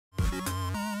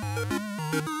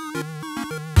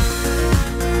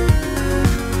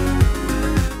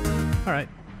Alright.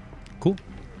 Cool.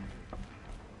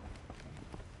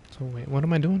 So wait, what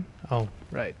am I doing? Oh,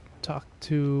 right. Talk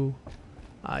to...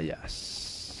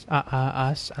 yes.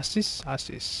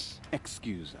 Asis.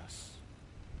 Excuse us.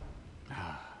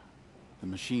 The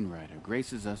machine rider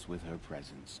graces us with her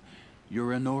presence.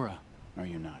 You're a Nora, are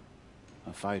you not?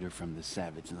 A fighter from the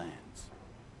Savage Lands.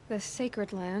 The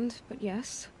Sacred Land, but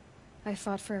yes. I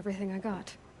fought for everything I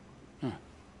got. Huh.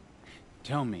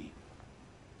 Tell me,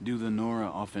 do the Nora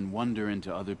often wander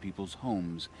into other people's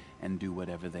homes and do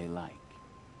whatever they like?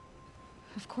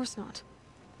 Of course not.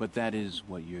 But that is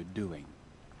what you're doing,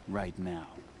 right now.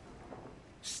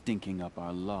 Stinking up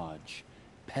our lodge,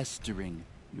 pestering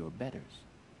your betters.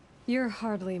 You're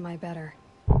hardly my better.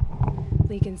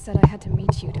 Legan said I had to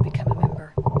meet you to become a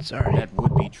member. Sorry. That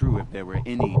would be true if there were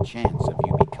any chance of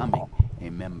you becoming a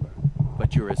member.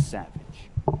 But you're a savage.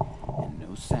 And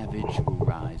no savage will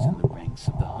rise in the ranks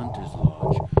of the Hunter's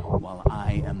Lodge while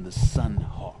I am the Sun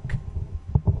Hawk.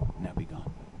 Now be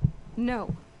gone.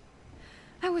 No.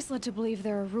 I was led to believe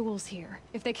there are rules here.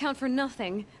 If they count for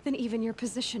nothing, then even your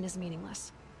position is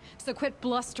meaningless. So quit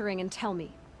blustering and tell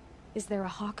me. Is there a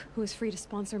Hawk who is free to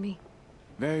sponsor me?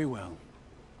 Very well.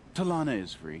 Talana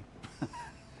is free.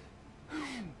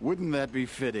 Wouldn't that be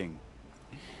fitting?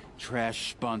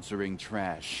 Trash sponsoring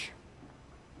trash.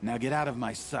 Now get out of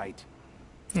my sight.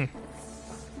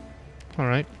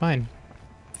 Alright, fine.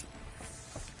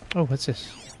 Oh, what's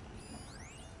this?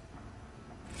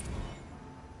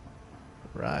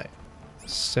 Right.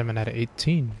 7 out of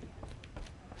 18.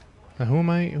 Now who am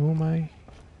I?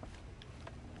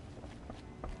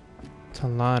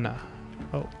 Talana.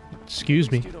 Oh,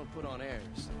 excuse me.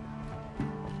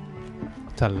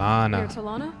 Talana. You're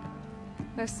Talana?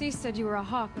 Asis said you were a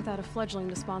Hawk without a fledgling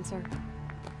to sponsor.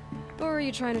 Or are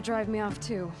you trying to drive me off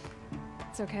too?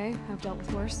 It's okay, I've dealt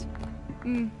with worse.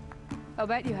 I'll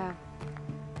bet you have.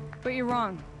 But you're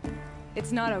wrong.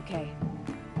 It's not okay.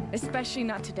 Especially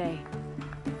not today.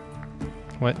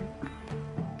 What?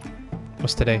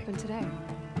 What's today? What happened today?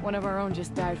 One of our own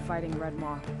just died fighting Red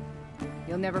Maw.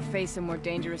 You'll never face a more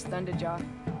dangerous Thunderjaw.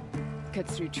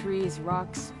 Cuts through trees,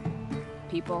 rocks,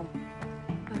 people.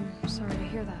 I'm sorry to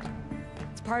hear that.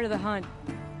 It's part of the hunt.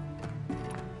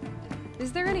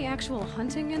 Is there any actual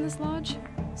hunting in this lodge?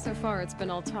 So far, it's been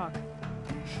all talk.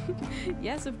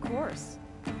 Yes, of course.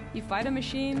 You fight a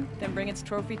machine, then bring its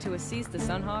trophy to Asis the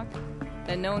Sunhawk,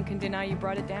 then no one can deny you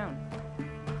brought it down.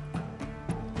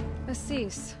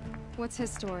 Asis, what's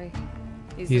his story?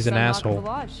 He's the an Sunhawk asshole. Of the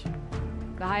lodge.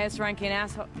 The highest ranking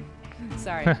asshole.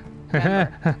 Sorry.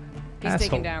 Member. He's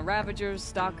taken down Ravagers,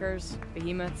 Stalkers,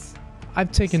 Behemoths.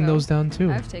 I've taken So, those down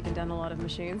too. I've taken down a lot of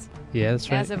machines. Yeah,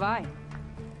 that's right. As have I.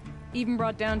 Even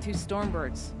brought down 2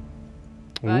 Stormbirds.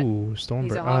 But Ooh, Stormbird.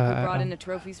 he's a Hawk who brought in the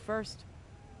trophies first.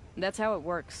 And that's how it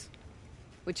works.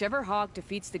 Whichever Hawk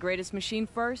defeats the greatest machine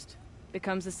first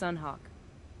becomes a Sunhawk.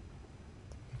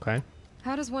 Okay.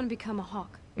 How does one become a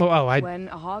Hawk? When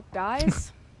a Hawk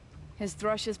dies, his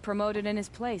thrush is promoted in his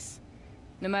place,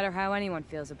 no matter how anyone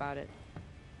feels about it.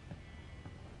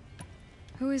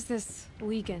 Who is this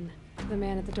Legan, the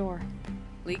man at the door?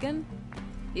 Legan?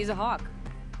 He's a Hawk.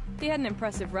 He had an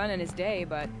impressive run in his day,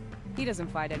 but he doesn't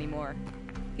fight anymore.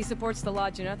 He supports the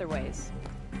lodge in other ways.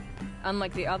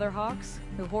 Unlike the other Hawks,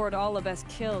 who hoard all the best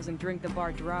kills and drink the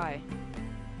bar dry.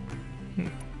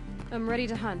 I'm ready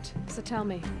to hunt, so tell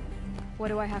me, what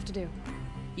do I have to do?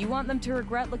 You want them to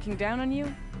regret looking down on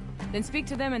you? Then speak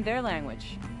to them in their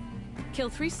language. Kill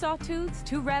 3 Sawtooths,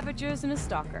 2 Ravagers, and a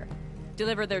Stalker.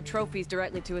 Deliver their trophies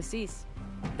directly to Asis.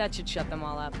 That should shut them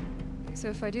all up. So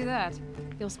if I do that,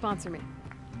 you'll sponsor me.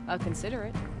 I'll consider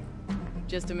it.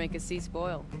 Just to make Asis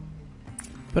spoil.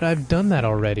 But I've done that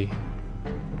already.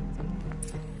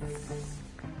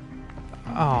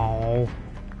 Oh.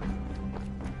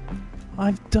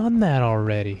 I've done that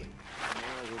already.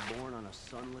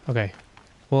 Okay.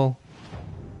 Well.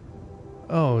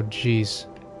 Oh, jeez.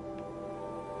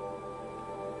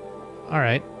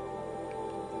 Alright.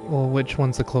 Well, which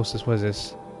one's the closest? Was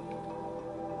this?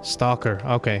 Stalker.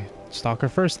 Okay. Stalker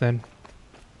first then.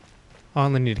 I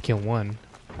only need to kill one.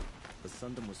 The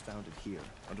Sundom was founded here,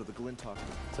 under the Glintock.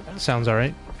 Sounds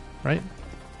alright. Right?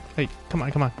 Hey, come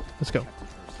on, come on. Let's go.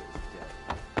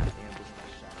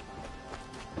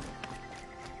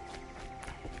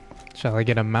 Shall I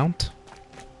get a mount?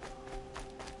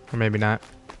 Or maybe not.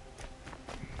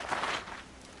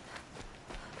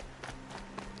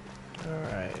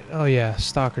 Alright. Oh yeah,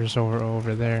 Stalker's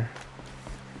over there.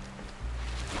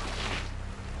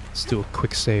 Let's do a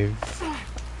quick save.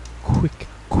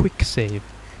 Quick save.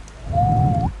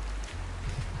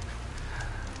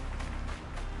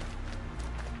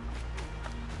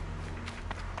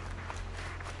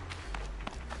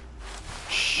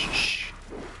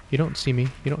 You don't see me.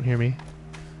 You don't hear me.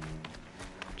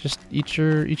 Just eat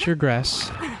your grass.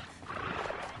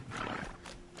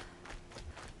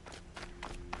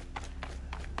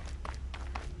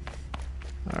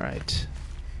 All right.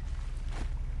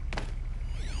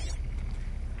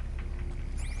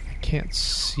 I can't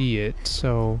see it,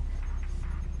 so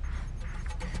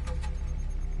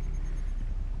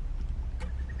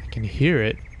I can hear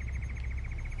it.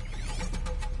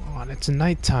 Oh, and it's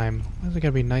nighttime. Why is it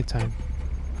gotta be nighttime?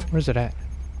 Where's it at?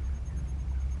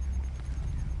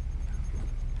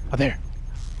 Oh, there.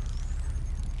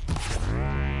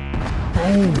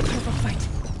 Boom.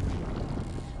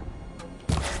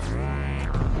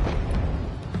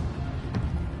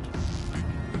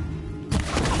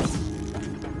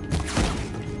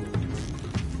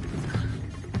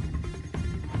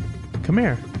 Come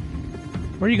here.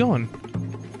 Where are you going?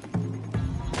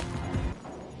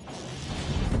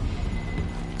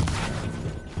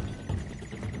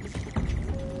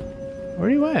 Where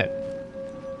are you at?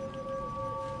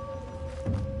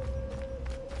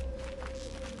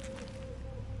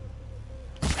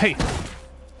 Hey!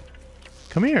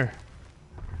 Come here.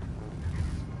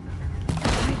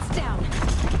 Lights down.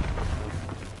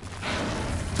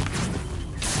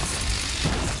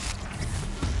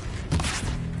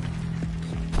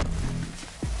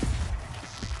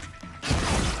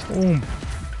 Boom.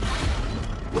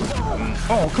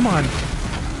 Oh, come on.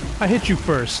 I hit you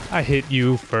first. I hit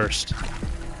you first.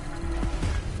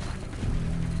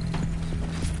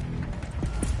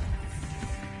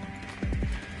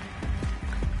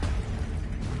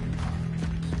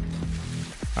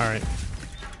 Alright.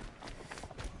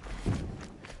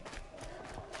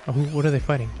 Oh, what are they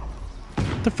fighting?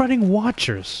 They're fighting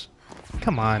Watchers.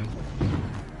 Come on.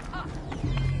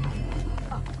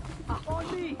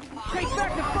 Take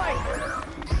back the fight!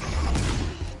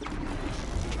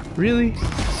 Really? Please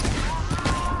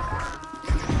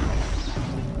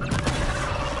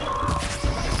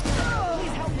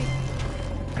help me.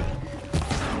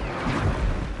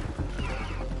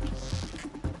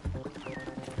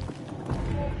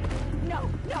 No,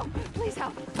 no, please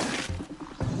help.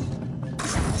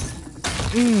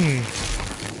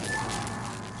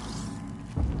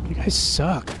 You guys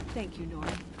suck. Thank you, Nora.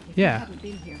 If Yeah. You haven't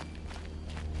been here.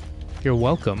 You're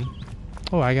welcome.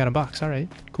 Oh, I got a box. Alright,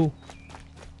 cool.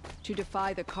 To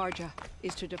defy the Karja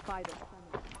is to defy the...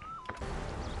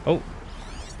 Oh.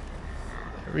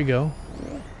 There we go.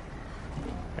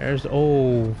 There's...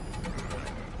 Oh.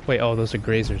 Wait, oh, those are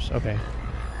grazers. Okay.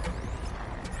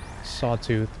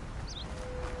 Sawtooth.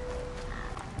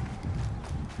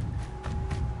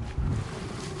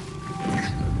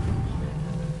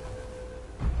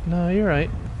 No, you're right.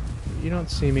 You don't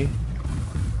see me.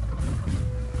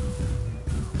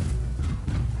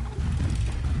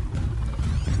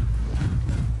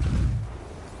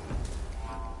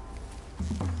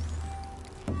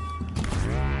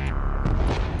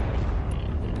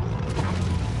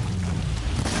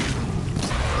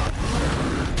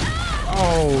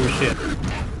 Oh, shit.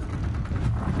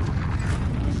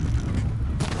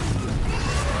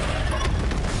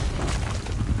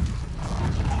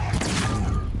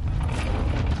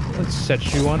 Let's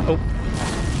set you on... Oh.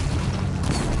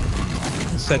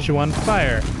 Let's set you on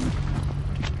fire.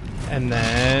 And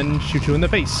then shoot you in the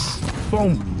face.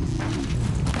 Boom.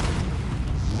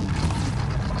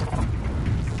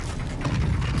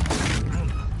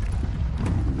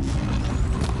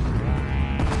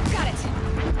 Got it.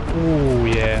 Oh,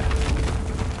 yeah.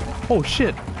 Oh,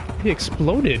 shit. He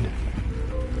exploded.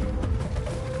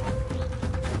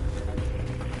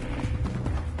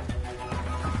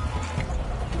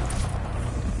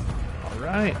 All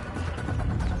right.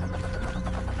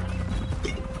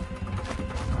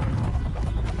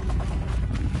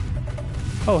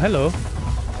 Oh, hello.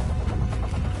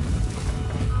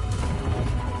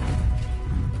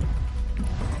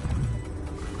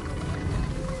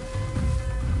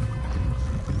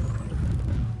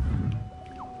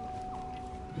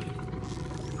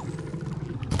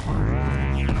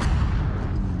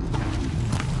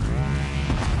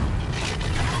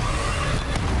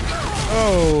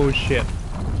 Oh, shit.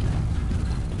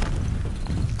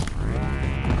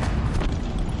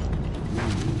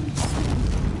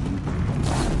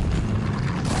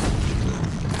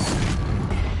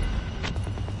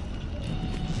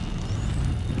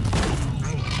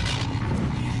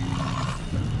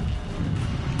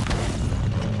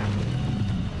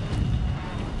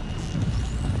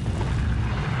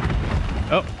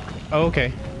 Oh, oh,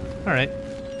 okay. All right.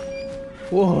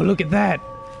 Whoa, look at that.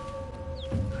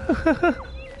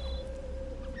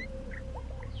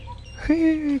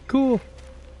 Cool.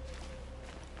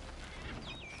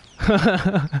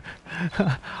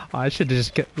 I should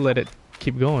just let it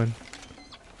keep going.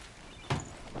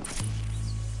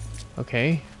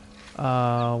 Okay.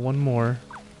 One more.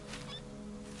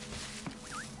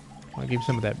 I'll give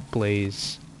some of that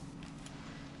blaze.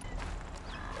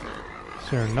 Is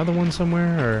there another one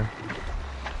somewhere, or?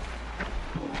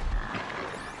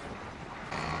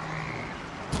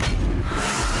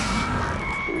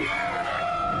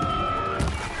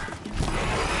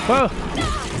 Whoa!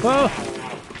 Whoa!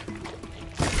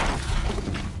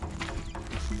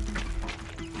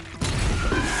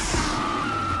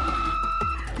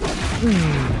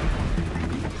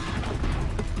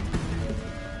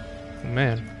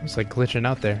 Man, it's like glitching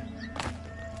out there.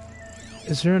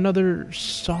 Is there another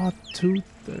sawtooth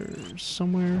or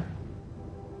somewhere?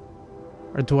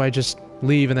 Or do I just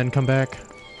leave and then come back?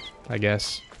 I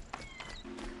guess.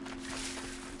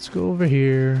 Let's go over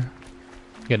here.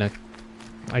 Gonna,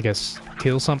 I guess,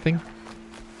 kill something.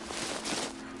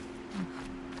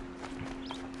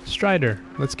 Strider.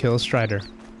 Let's kill a Strider.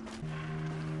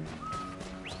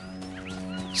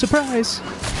 Surprise!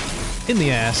 In the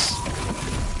ass.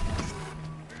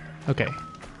 Okay.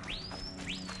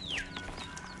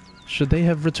 Should they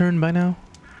have returned by now?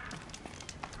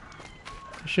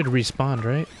 I should respawn,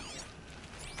 right?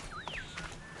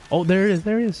 Oh, there it is,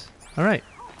 there it is. Alright.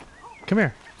 Come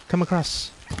here. Come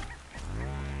across.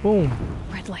 Boom.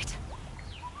 Red light.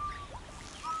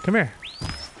 Come here.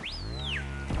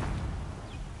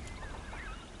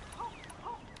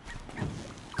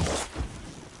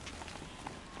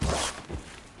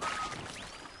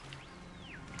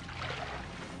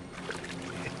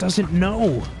 It doesn't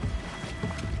know.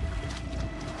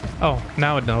 Oh,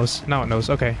 now it knows. Now it knows.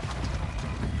 Okay.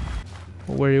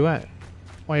 Well, where are you at?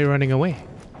 Why are you running away?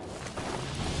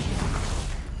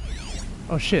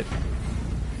 Oh, shit.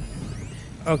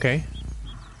 Okay.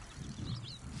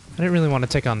 I didn't really want to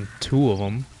take on 2 of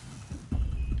them.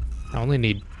 I only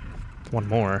need 1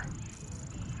 more.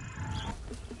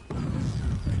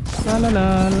 La la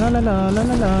la la la la la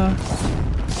la la.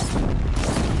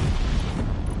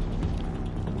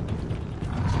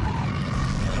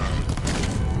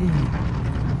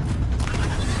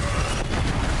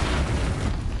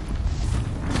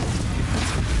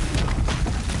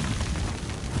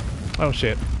 Oh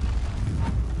shit.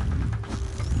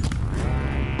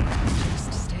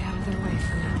 Just stay out of their way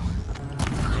for now.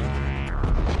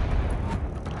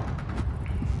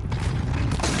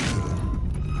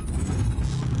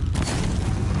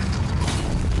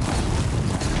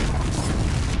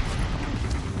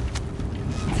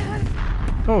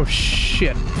 Oh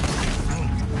shit.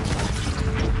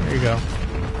 There you go.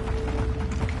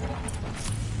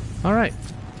 Alright.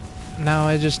 Now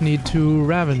I just need 2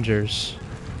 Ravengers.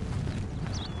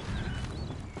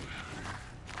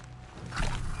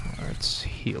 Let's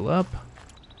heal up.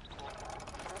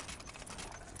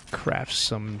 Craft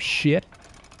some shit.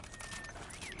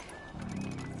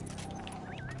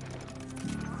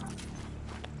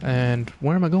 And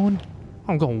where am I going?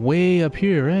 I'm going way up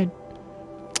here, right?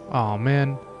 Oh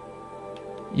man.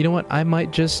 You know what? I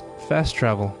might just fast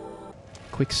travel.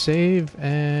 Quick save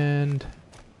and...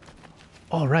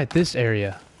 Oh right, this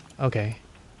area. Okay.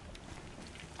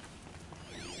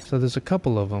 So there's a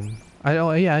couple of them.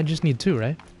 Oh yeah, I just need 2,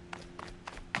 right?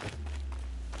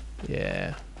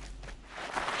 Yeah.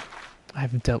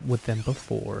 I've dealt with them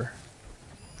before.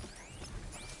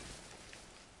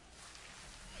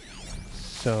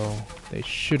 So they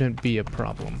shouldn't be a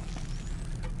problem.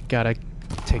 Gotta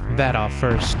take that off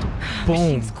first.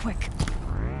 Boom. Machine's quick.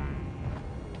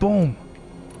 Boom.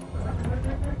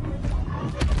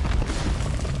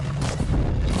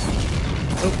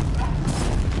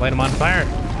 Oh. Light him on fire.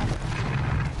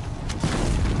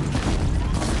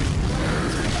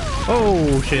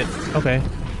 Oh shit. Okay.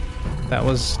 That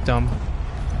was dumb.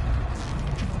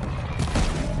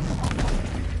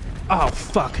 Oh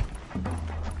fuck.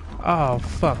 Oh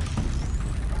fuck.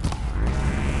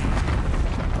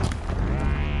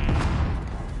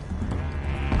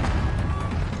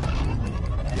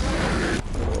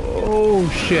 Oh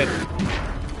shit.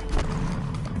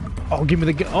 Oh, give me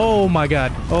the gun. Oh my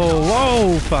god. Oh,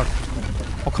 whoa, fuck.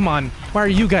 Oh, come on. Why are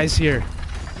you guys here?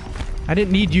 I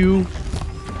didn't need you.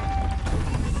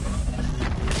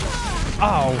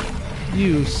 Oh,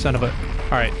 you son of a...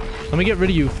 Alright, let me get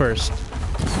rid of you first.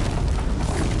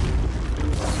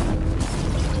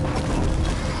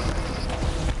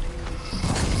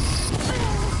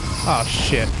 Oh,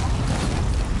 shit.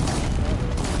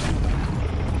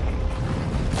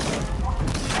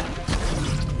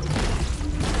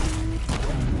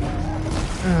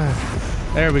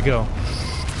 There we go.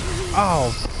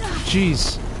 Oh,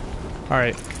 jeez.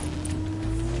 Alright.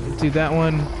 Do that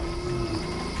one.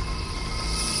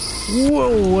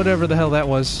 Whoa, whatever the hell that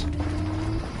was.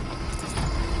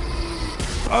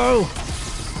 Oh!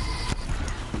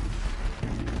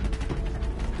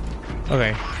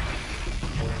 Okay.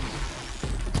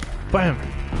 Bam!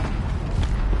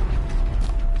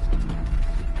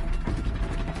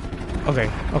 Okay,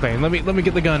 okay, let me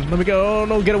get the gun. Let me go. Oh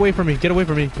no, get away from me. Get away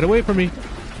from me. Get away from me.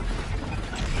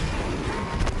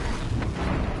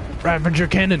 Ravager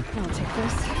cannon. I'll take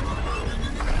this.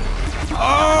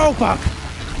 Oh fuck!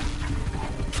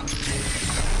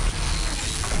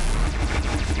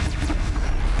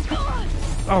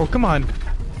 Oh, come on.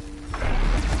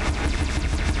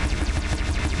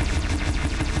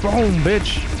 Boom,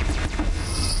 bitch.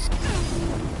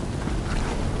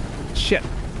 Shit.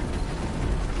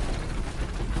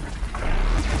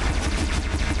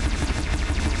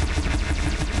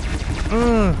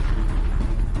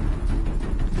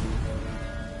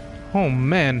 Oh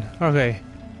man. Okay.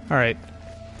 Alright.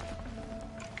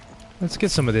 Let's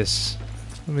get some of this.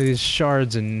 Some of these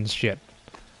shards and shit.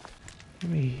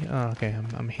 Let me... Oh, okay,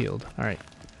 I'm healed. Alright.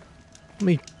 Let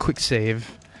me quick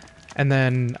save. And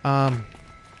then,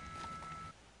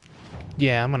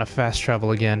 yeah, I'm gonna fast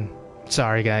travel again.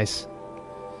 Sorry, guys.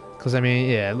 Because, I mean,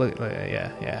 yeah, look,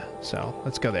 yeah. So,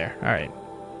 let's go there. Alright.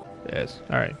 Yes,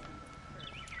 alright.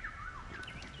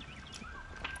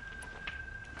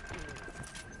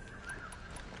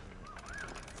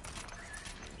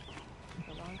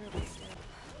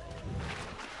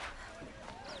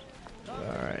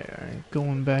 Alright.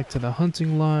 Going back to the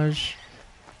hunting lodge.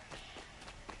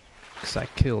 Because I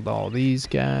killed all these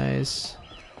guys.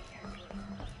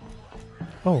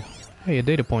 Oh, hey, a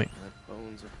data point. My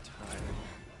bones are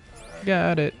tired.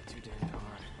 Got it. Too damn hard.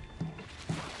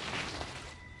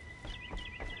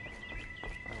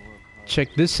 I work hard.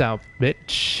 Check this out,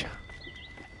 bitch.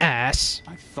 Ass.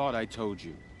 I thought I told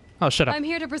you. Oh, shut up. I'm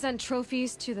here to present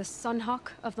trophies to the Sunhawk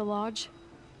of the Lodge.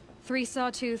 3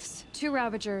 Sawtooths, 2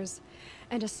 Ravagers,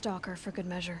 and a Stalker for good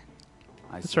measure.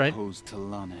 I That's right. suppose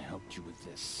Talana helped you with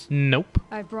this. Nope.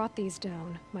 I brought these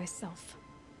down myself.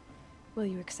 Will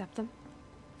you accept them?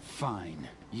 Fine,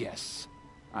 yes.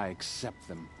 I accept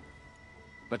them.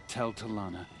 But tell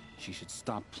Talana she should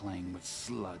stop playing with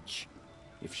sludge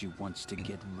if she wants to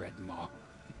get Redmaw.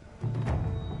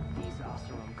 These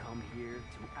Oseram come here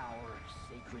to our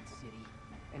sacred city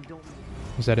and don't...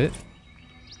 Is that it?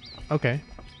 Okay.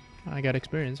 I got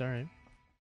experience, alright.